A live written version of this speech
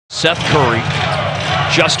Seth Curry,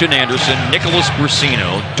 Justin Anderson, Nicholas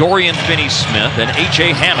Brusino, Dorian Finney-Smith, and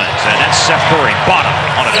H.A. Hammonds. And that's Seth Curry, bottom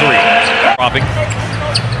on a three. Dropping.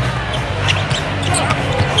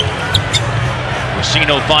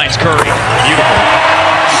 Brusino finds Curry. Beautiful.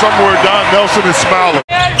 Somewhere Don Nelson is smiling.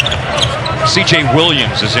 C.J.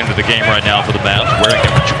 Williams is into the game right now for the Mavs, wearing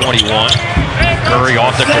number 21. Curry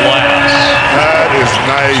off the glass. That is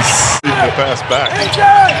nice. Even the pass back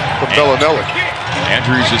from Bellinelli.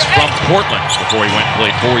 Andrews is from Portland before he went and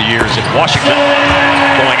played 4 years in Washington.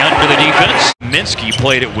 Going under the defense. Minsky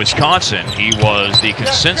played at Wisconsin. He was the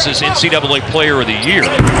consensus NCAA Player of the Year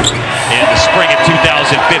in the spring of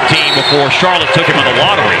 2015 before Charlotte took him in the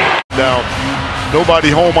lottery. Now,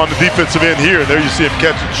 nobody home on the defensive end here, and there you see him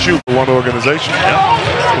catch and shoot for one organization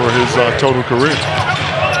for his total career.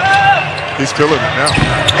 He's killing it now.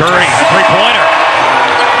 Curry, a three-pointer.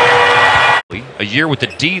 A year with the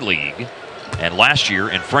D-League, and last year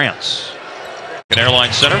in France. An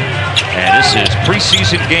Airline Center, and this is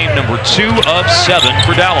preseason game number 2 of 7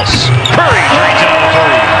 for Dallas. Curry drains